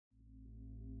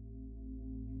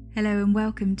Hello and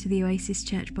welcome to the Oasis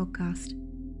Church podcast.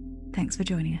 Thanks for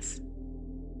joining us.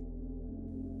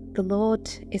 The Lord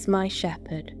is my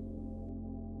shepherd.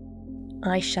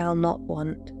 I shall not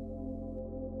want.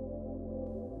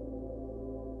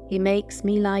 He makes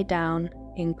me lie down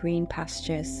in green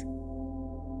pastures.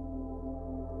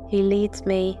 He leads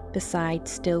me beside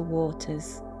still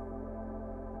waters.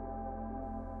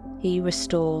 He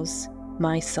restores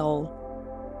my soul.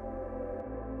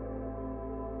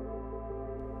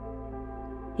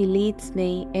 He leads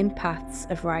me in paths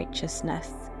of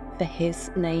righteousness for his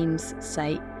name's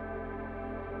sake.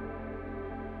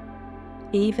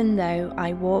 Even though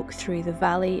I walk through the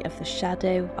valley of the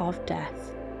shadow of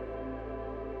death,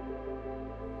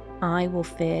 I will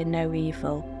fear no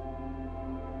evil,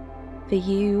 for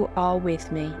you are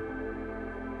with me.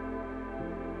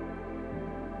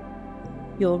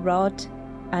 Your rod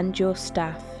and your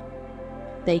staff,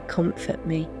 they comfort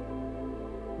me.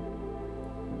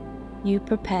 You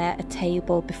prepare a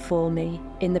table before me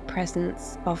in the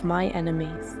presence of my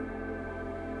enemies.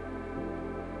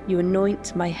 You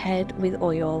anoint my head with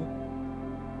oil.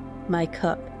 My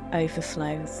cup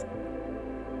overflows.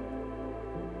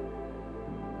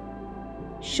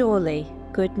 Surely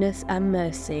goodness and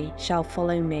mercy shall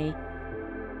follow me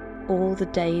all the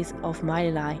days of my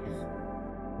life,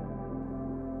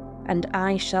 and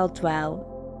I shall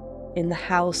dwell in the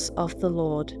house of the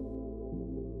Lord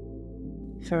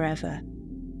forever.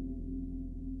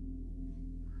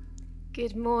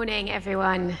 Good morning,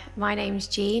 everyone. My name's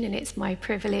Jean, and it's my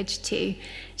privilege to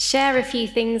share a few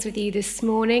things with you this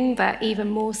morning, but even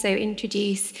more so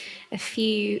introduce a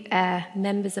few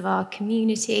members of our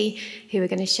community who are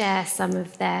going to share some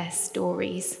of their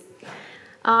stories.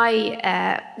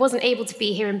 I wasn't able to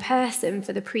be here in person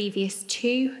for the previous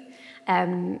two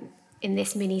in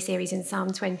this mini-series in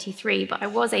Psalm 23, but I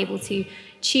was able to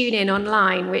tune in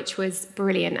online, which was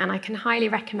brilliant, and I can highly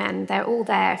recommend they're all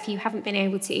there if you haven't been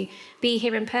able to be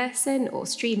here in person or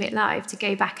stream it live, to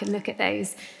go back and look at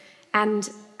those. And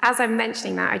as I'm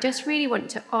mentioning that, I just really want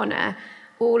to honour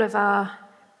all of our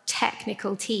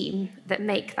technical team that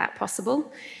make that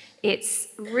possible. It's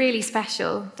really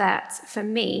special that, for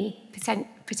me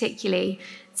particularly,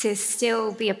 to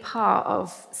still be a part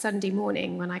of Sunday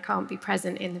morning when I can't be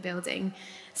present in the building.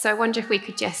 So I wonder if we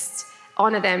could just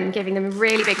honour them, giving them a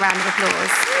really big round of applause.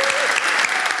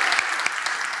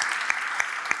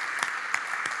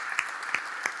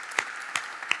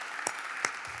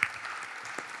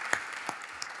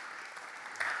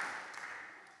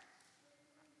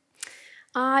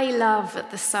 I love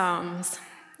the Psalms,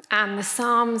 and the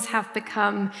Psalms have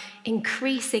become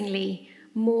increasingly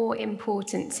more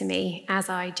important to me as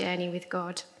I journey with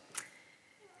God.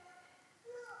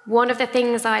 One of the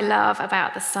things I love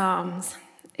about the Psalms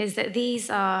is that these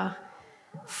are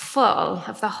full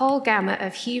of the whole gamut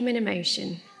of human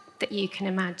emotion that you can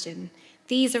imagine.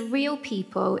 These are real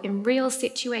people in real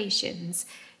situations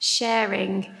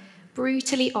sharing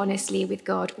brutally honestly with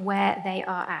God where they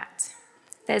are at.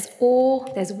 There's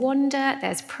awe, there's wonder,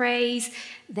 there's praise,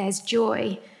 there's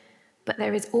joy, but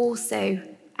there is also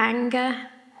anger,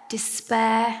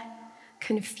 despair,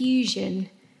 confusion,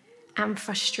 and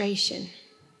frustration.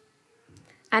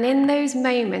 And in those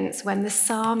moments when the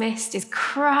psalmist is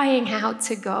crying out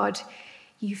to God,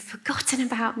 "You've forgotten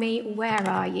about me, where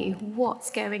are you?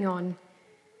 What's going on?"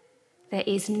 there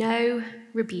is no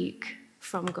rebuke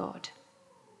from God.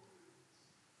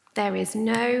 There is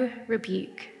no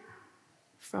rebuke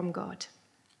from God.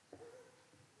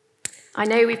 I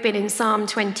know we've been in Psalm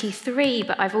 23,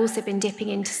 but I've also been dipping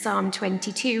into Psalm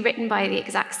 22, written by the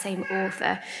exact same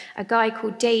author, a guy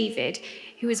called David,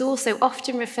 who is also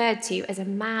often referred to as a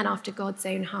man after God's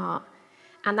own heart.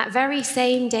 And that very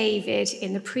same David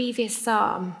in the previous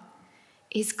psalm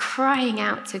is crying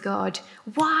out to God,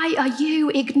 "Why are you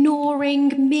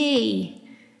ignoring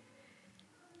me?"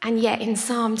 And yet in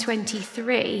Psalm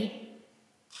 23,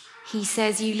 he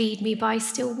says, "You lead me by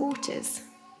still waters."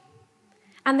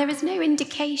 And there is no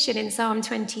indication in Psalm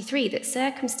 23 that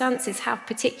circumstances have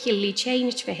particularly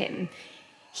changed for him.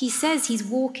 He says he's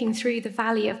walking through the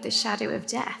valley of the shadow of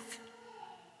death.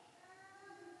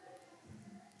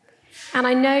 And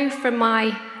I know from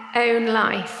my own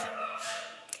life,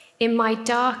 in my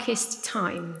darkest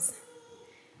times,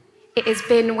 it has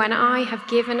been when I have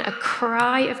given a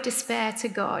cry of despair to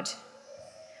God,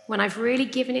 when I've really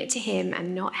given it to him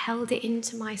and not held it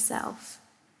into myself,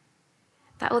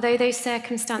 that although those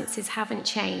circumstances haven't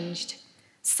changed,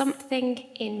 something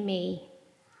in me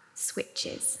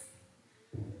switches.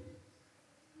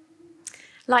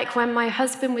 Like when my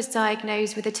husband was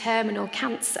diagnosed with a terminal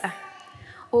cancer,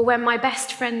 or when my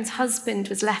best friend's husband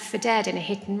was left for dead in a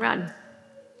hit and run.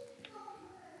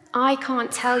 I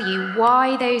can't tell you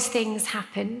why those things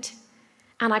happened,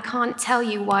 and I can't tell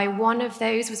you why one of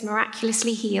those was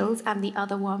miraculously healed and the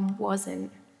other one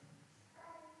wasn't.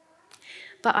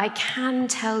 But I can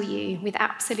tell you with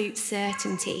absolute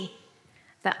certainty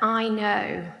that I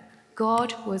know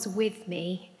God was with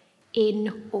me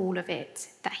in all of it,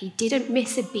 that he didn't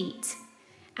miss a beat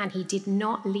and he did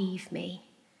not leave me,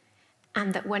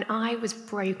 and that when I was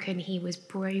broken, he was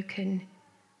broken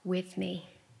with me.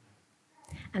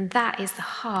 And that is the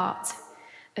heart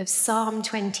of Psalm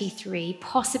 23,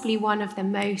 possibly one of the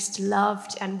most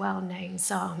loved and well-known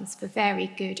psalms for very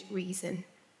good reason.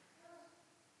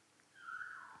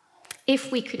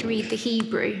 If we could read the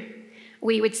Hebrew,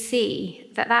 we would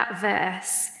see that that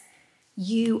verse,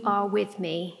 "You are with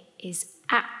me," is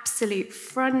absolute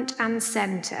front and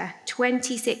center,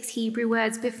 26 Hebrew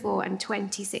words before and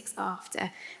 26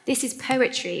 after. This is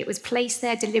poetry. It was placed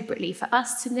there deliberately for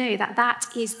us to know that that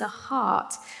is the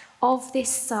heart of this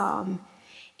psalm.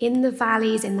 In the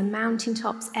valleys, in the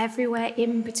mountaintops, everywhere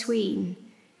in between,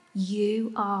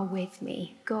 you are with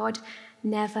me. God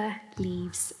never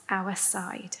leaves our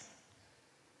side.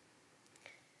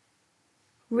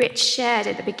 Rich shared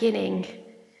at the beginning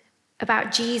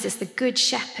about Jesus, the Good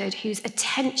Shepherd, whose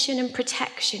attention and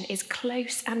protection is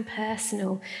close and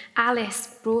personal.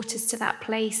 Alice brought us to that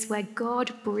place where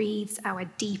God breathes our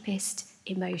deepest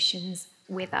emotions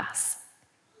with us.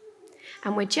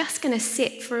 And we're just going to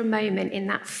sit for a moment in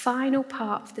that final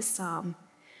part of the psalm.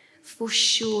 For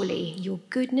surely your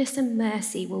goodness and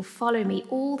mercy will follow me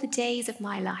all the days of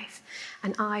my life,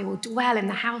 and I will dwell in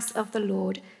the house of the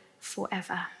Lord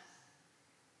forever.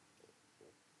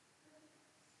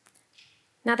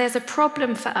 Now, there's a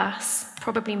problem for us,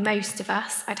 probably most of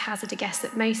us. I'd hazard a guess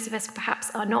that most of us perhaps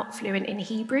are not fluent in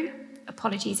Hebrew.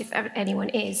 Apologies if anyone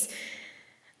is.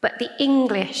 But the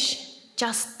English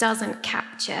just doesn't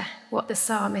capture what the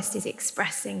psalmist is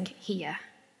expressing here.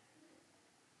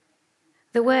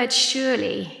 The word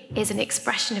surely is an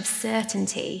expression of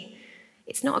certainty.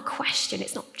 It's not a question.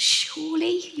 It's not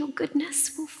surely your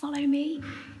goodness will follow me.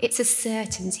 It's a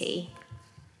certainty.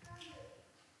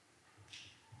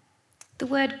 The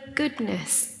word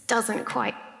goodness doesn't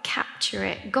quite capture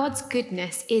it. God's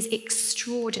goodness is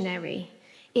extraordinary.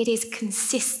 It is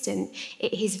consistent.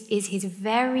 It is his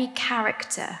very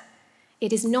character.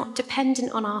 It is not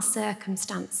dependent on our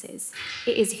circumstances.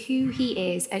 It is who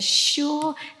he is. As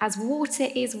sure as water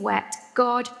is wet,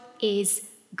 God is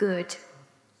good.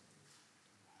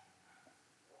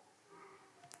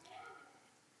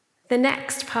 The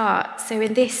next part, so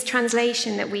in this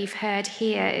translation that we've heard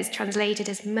here, is translated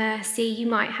as mercy. You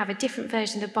might have a different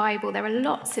version of the Bible. There are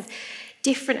lots of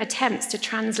different attempts to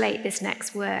translate this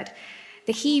next word.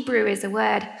 The Hebrew is the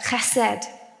word chesed.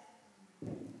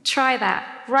 Try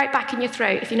that right back in your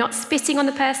throat. If you're not spitting on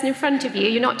the person in front of you,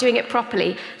 you're not doing it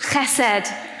properly.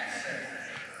 Chesed.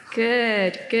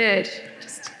 Good, good.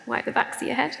 Just wipe the backs of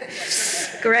your head.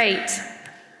 Great.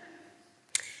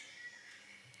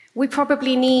 We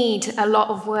probably need a lot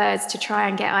of words to try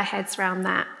and get our heads around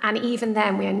that. And even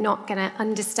then, we are not going to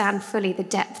understand fully the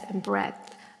depth and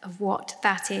breadth of what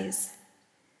that is.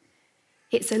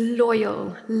 It's a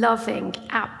loyal, loving,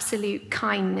 absolute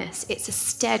kindness. It's a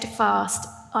steadfast,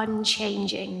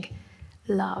 unchanging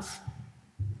love.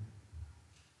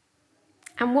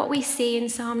 And what we see in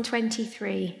Psalm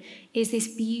 23 is this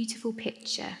beautiful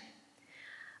picture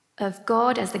of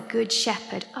God as the good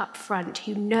shepherd up front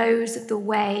who knows the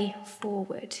way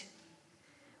forward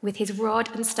with his rod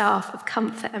and staff of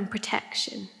comfort and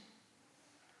protection.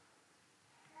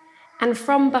 And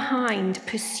from behind,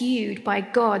 pursued by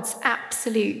God's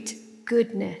absolute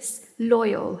goodness,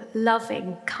 loyal,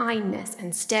 loving kindness,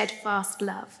 and steadfast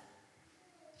love.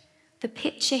 The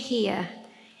picture here,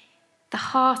 the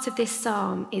heart of this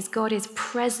psalm, is God is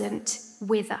present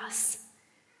with us.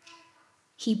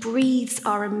 He breathes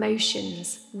our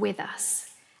emotions with us,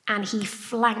 and he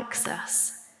flanks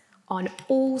us on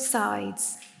all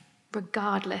sides,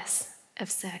 regardless of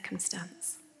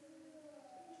circumstance.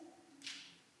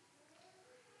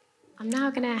 I'm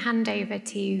now going to hand over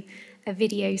to a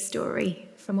video story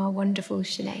from our wonderful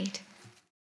Sinead.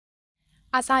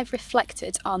 As I've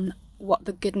reflected on what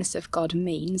the goodness of God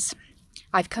means,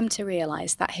 I've come to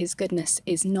realise that his goodness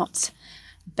is not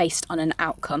based on an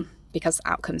outcome, because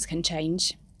outcomes can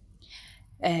change.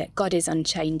 God is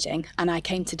unchanging, and I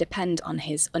came to depend on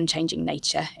his unchanging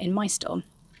nature in my storm.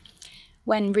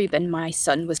 When Reuben, my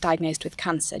son, was diagnosed with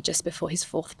cancer just before his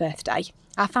 4th birthday,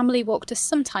 our family walked a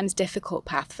sometimes difficult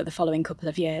path for the following couple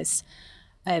of years.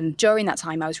 During that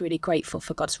time, I was really grateful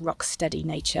for God's rock-steady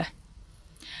nature.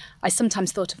 I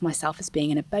sometimes thought of myself as being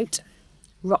in a boat,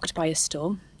 rocked by a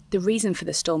storm, The reason for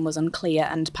the storm was unclear,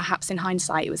 and perhaps in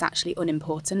hindsight it was actually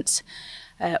unimportant.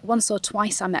 Once or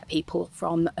twice I met people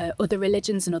from other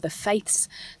religions and other faiths.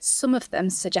 Some of them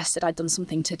suggested I'd done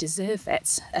something to deserve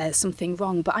it, something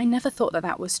wrong, but I never thought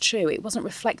that was true. It wasn't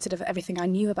reflected of everything I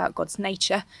knew about God's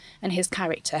nature and his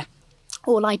character.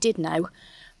 All I did know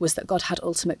was that God had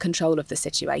ultimate control of the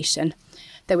situation.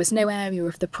 There was no area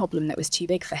of the problem that was too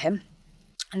big for him.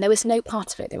 And there was no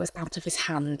part of it that was out of his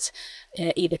hand,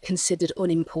 either considered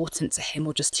unimportant to him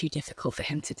or just too difficult for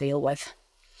him to deal with.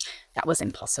 That was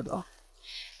impossible.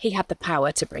 He had the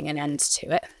power to bring an end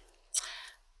to it.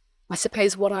 I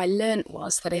suppose what I learnt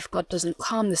was that if God doesn't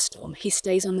calm the storm, he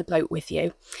stays on the boat with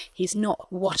you. He's not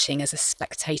watching as a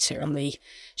spectator on the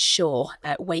shore,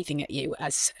 waving at you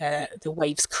as the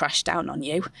waves crash down on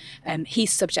you.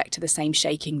 He's subject to the same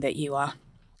shaking that you are.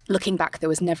 Looking back, there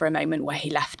was never a moment where he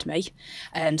left me.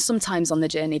 Sometimes on the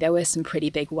journey, there were some pretty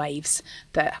big waves,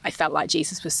 but I felt like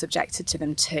Jesus was subjected to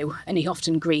them too, and he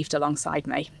often grieved alongside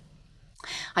me.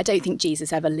 I don't think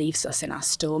Jesus ever leaves us in our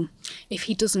storm. If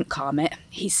he doesn't calm it,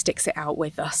 he sticks it out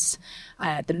with us.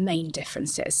 The main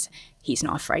difference is he's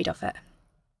not afraid of it.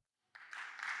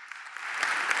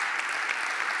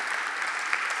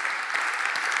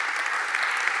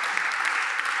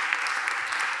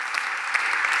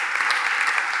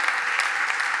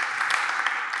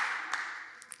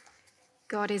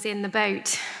 God is in the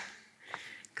boat.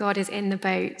 God is in the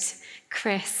boat.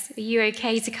 Chris, are you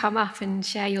okay to come up and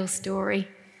share your story?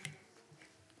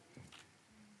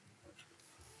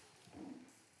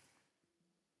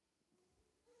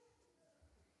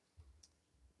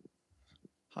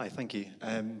 Hi, thank you.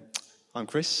 I'm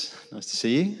Chris. Nice to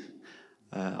see you.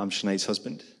 I'm Sinead's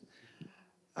husband.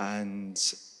 And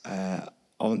I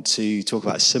want to talk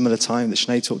about a similar time that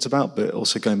Sinead talked about, but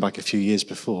also going back a few years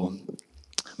before.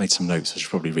 I made some notes. I should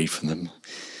probably read from them.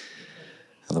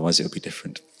 Otherwise, it'll be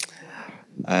different.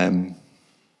 So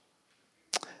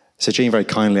Jean very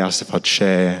kindly asked if I'd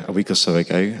share a week or so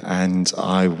ago, and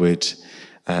I would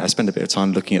spend a bit of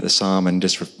time looking at the psalm and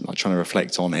just trying to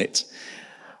reflect on it.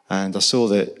 And I saw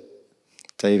that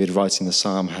David, writing the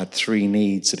psalm, had three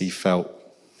needs that he felt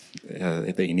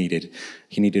that he needed.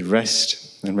 He needed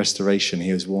rest and restoration.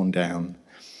 He was worn down.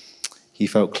 He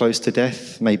felt close to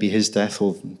death, maybe his death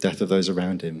or death of those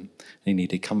around him. He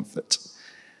needed comfort.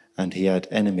 And he had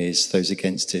enemies, those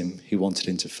against him, who wanted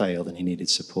him to fail, and he needed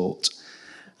support.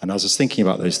 And as I was thinking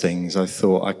about those things, I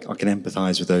thought I can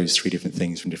empathise with those three different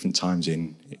things from different times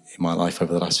in my life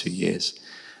over the last few years.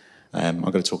 I'm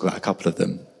going to talk about a couple of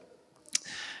them.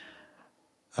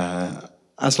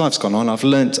 As life's gone on, I've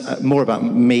learnt more about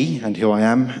me and who I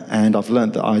am, and I've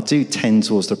learnt that I do tend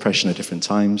towards depression at different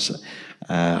times.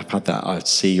 I've had that, I'd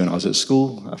see, when I was at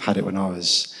school. I've had it when I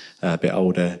was a bit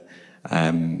older.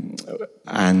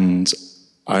 And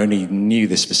I only knew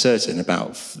this for certain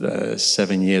about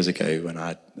 7 years ago when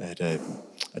I had a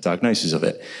diagnosis of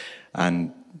it.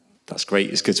 And that's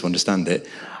great, it's good to understand it.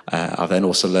 I've then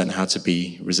also learned how to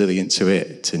be resilient to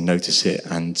it, to notice it,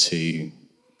 and to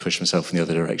push myself in the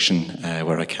other direction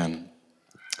where I can.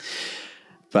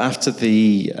 But after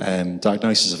the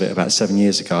diagnosis of it about 7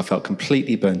 years ago, I felt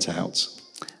completely burnt out.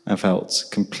 I felt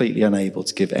completely unable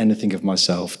to give anything of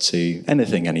myself to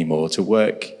anything anymore, to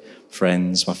work,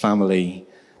 friends, my family,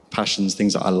 passions,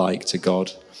 things that I like, to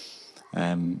God.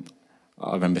 I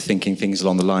remember thinking things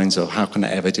along the lines of, how can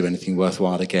I ever do anything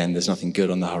worthwhile again? There's nothing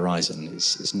good on the horizon.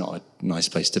 It's not a nice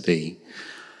place to be.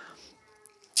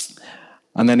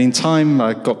 And then in time,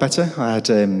 I got better. I had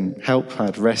help, I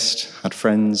had rest, I had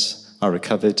friends, I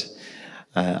recovered.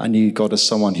 I knew God as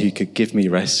someone who could give me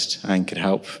rest and could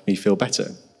help me feel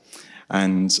better.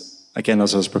 And again,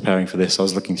 as I was preparing for this, I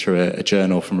was looking through a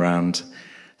journal from around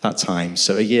that time.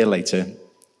 So a year later,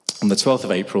 on the 12th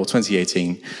of April,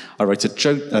 2018, I wrote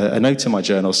a note in my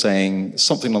journal saying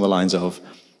something along the lines of,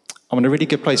 I'm in a really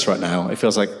good place right now. It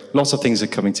feels like lots of things are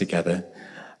coming together.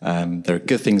 There are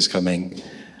good things coming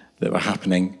that were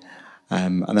happening.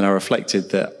 And then I reflected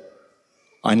that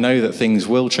I know that things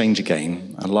will change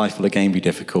again and life will again be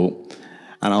difficult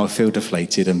and I'll feel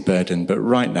deflated and burdened. But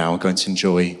right now I'm going to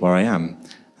enjoy where I am.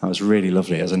 That was really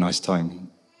lovely. It was a nice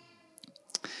time.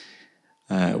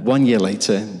 1 year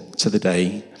later to the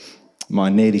day, my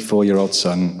nearly 4-year-old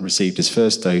son received his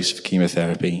first dose of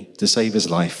chemotherapy to save his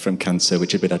life from cancer,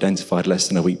 which had been identified less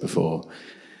than a week before.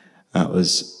 That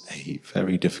was a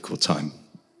very difficult time.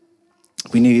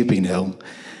 We knew he'd been ill,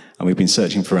 and we'd been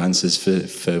searching for answers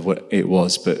for what it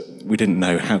was, but we didn't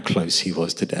know how close he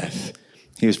was to death.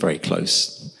 He was very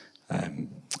close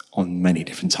on many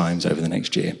different times over the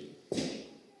next year.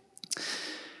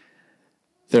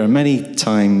 There are many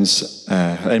times,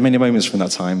 many moments from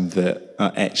that time that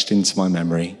are etched into my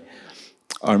memory.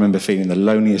 I remember feeling the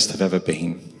loneliest I've ever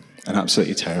been and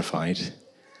absolutely terrified.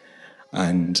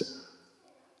 And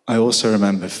I also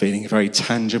remember feeling a very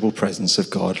tangible presence of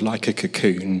God, like a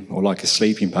cocoon or like a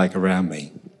sleeping bag around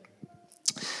me,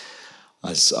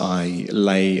 as I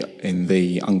lay in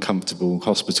the uncomfortable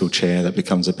hospital chair that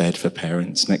becomes a bed for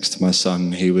parents next to my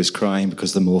son, who was crying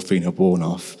because the morphine had worn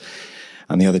off,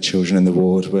 and the other children in the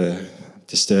ward were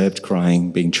disturbed,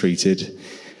 crying, being treated.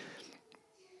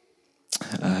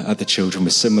 Other children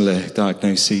with similar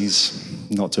diagnoses,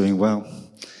 not doing well,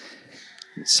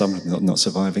 some of them not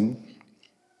surviving.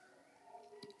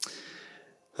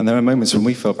 And there are moments when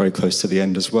we felt very close to the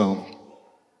end as well.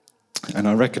 And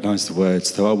I recognise the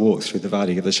words, though I walk through the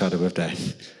valley of the shadow of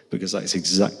death, because that is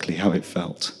exactly how it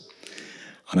felt.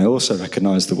 And I also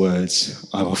recognise the words,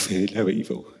 I will fear no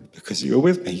evil, because you are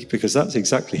with me, because that's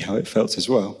exactly how it felt as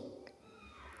well.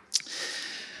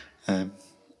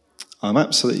 I'm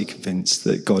absolutely convinced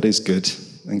that God is good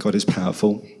and God is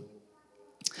powerful.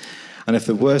 And if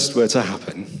the worst were to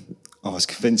happen, I was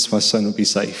convinced my son would be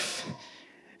safe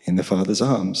in the Father's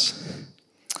arms.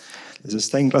 There's a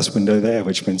stained glass window there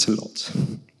which meant a lot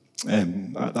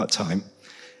at that time.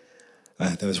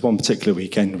 There was one particular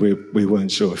weekend we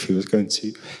weren't sure if he was going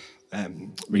to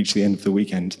reach the end of the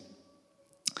weekend.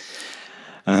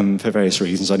 For various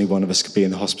reasons, only one of us could be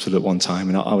in the hospital at one time,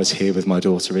 and I was here with my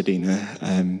daughter,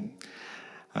 Adina.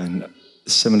 And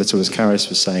similar to as Karis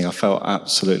was saying, I felt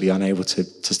absolutely unable to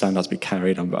stand up to be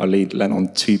carried. I lent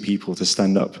on two people to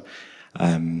stand up.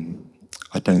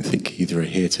 I don't think either are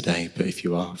here today, but if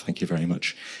you are, thank you very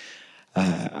much.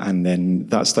 And then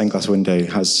that stained glass window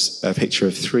has a picture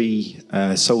of three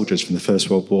soldiers from the First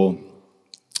World War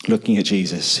looking at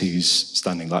Jesus, who's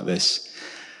standing like this.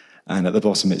 And at the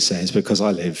bottom it says, because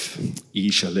I live,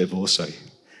 ye shall live also.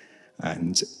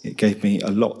 And it gave me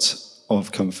a lot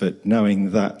of comfort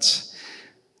knowing that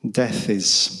death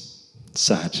is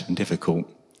sad and difficult,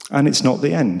 and it's not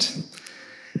the end.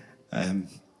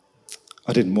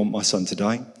 I didn't want my son to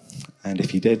die, and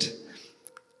if he did,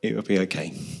 it would be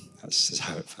okay. That's just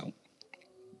how it felt.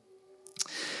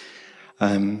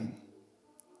 And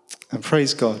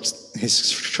praise God, his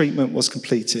treatment was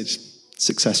completed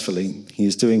successfully. He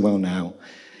is doing well now.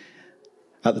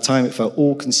 At the time, it felt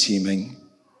all-consuming,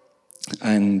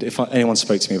 and if anyone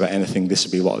spoke to me about anything, this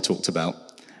would be what I talked about,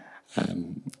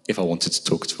 if I wanted to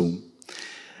talk at all.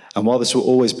 And while this will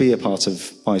always be a part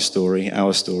of my story,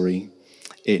 our story,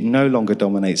 it no longer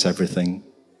dominates everything.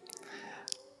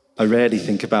 I rarely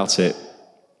think about it,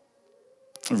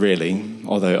 really,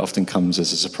 although it often comes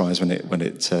as a surprise when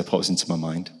it pops into my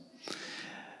mind.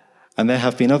 And there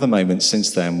have been other moments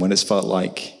since then when it's felt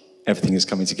like everything is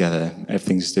coming together,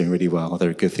 everything's doing really well, there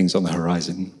are good things on the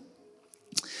horizon.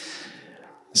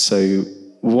 So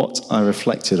what I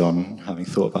reflected on, having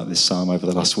thought about this psalm over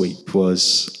the last week,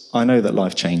 was I know that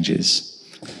life changes.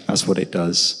 That's what it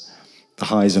does. The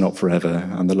highs are not forever,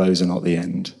 and the lows are not the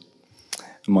end.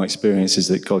 And my experience is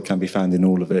that God can be found in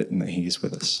all of it, and that he is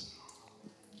with us.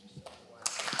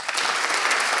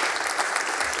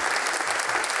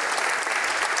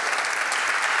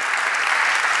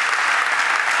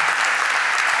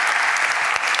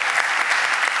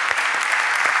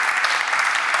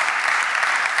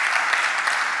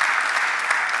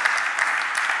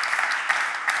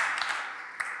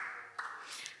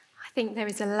 I think there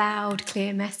is a loud,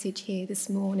 clear message here this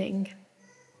morning.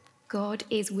 God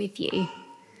is with you,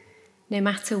 no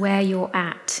matter where you're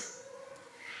at.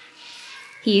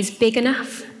 He is big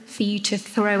enough for you to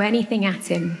throw anything at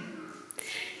him.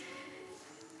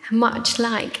 Much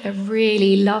like a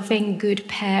really loving, good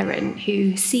parent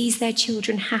who sees their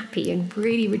children happy and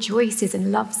really rejoices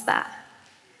and loves that.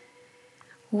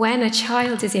 When a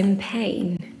child is in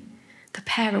pain, the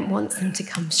parent wants them to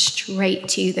come straight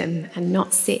to them and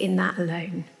not sit in that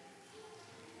alone.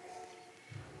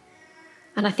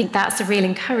 And I think that's a real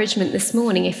encouragement this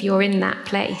morning if you're in that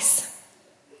place.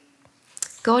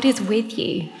 God is with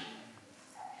you,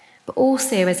 but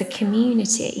also as a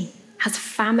community, as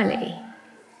family,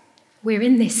 we're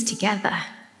in this together.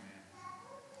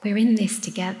 We're in this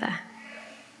together.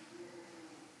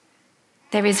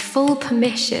 There is full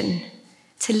permission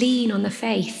to lean on the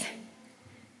faith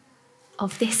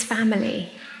of this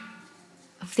family,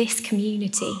 of this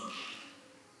community.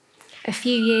 A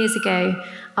few years ago,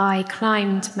 I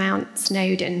climbed Mount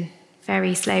Snowdon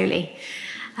very slowly,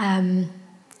 and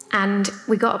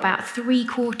we got about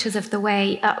 3/4 of the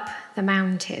way up the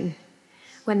mountain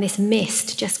when this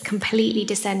mist just completely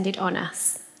descended on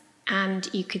us, and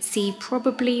you could see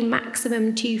probably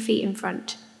maximum 2 feet in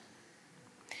front.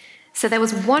 So there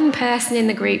was one person in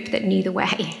the group that knew the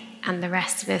way, and the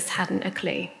rest of us hadn't a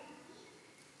clue.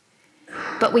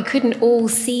 But we couldn't all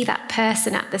see that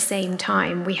person at the same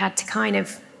time. We had to kind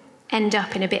of end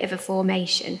up in a bit of a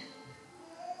formation.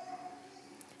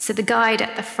 So the guide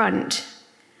at the front,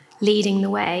 leading the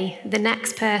way, the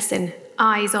next person,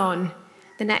 eyes on,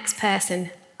 the next person,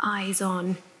 eyes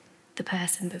on the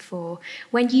person before.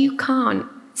 When you can't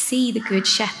see the Good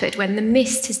Shepherd, when the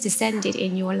mist has descended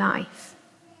in your life,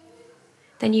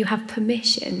 then you have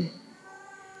permission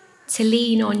to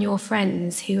lean on your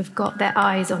friends who have got their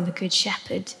eyes on the Good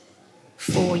Shepherd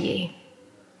for you.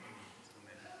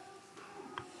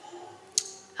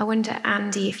 I wonder,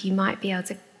 Andy, if you might be able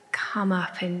to come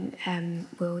up and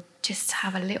we'll just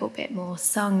have a little bit more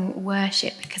sung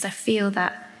worship, because I feel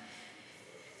that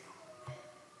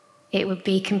it would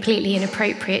be completely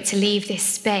inappropriate to leave this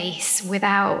space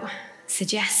without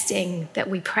suggesting that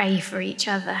we pray for each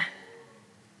other.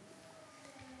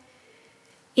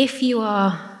 If you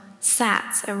are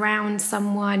sat around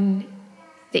someone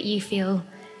that you feel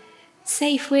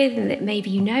safe with and that maybe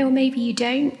you know or maybe you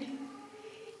don't,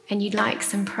 and you'd like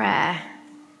some prayer,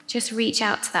 just reach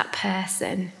out to that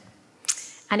person.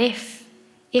 And if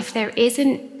there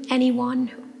isn't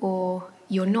anyone, or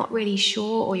you're not really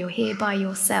sure, or you're here by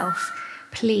yourself,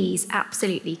 please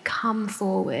absolutely come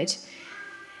forward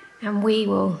and we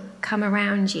will come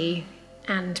around you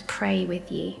and pray with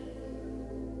you.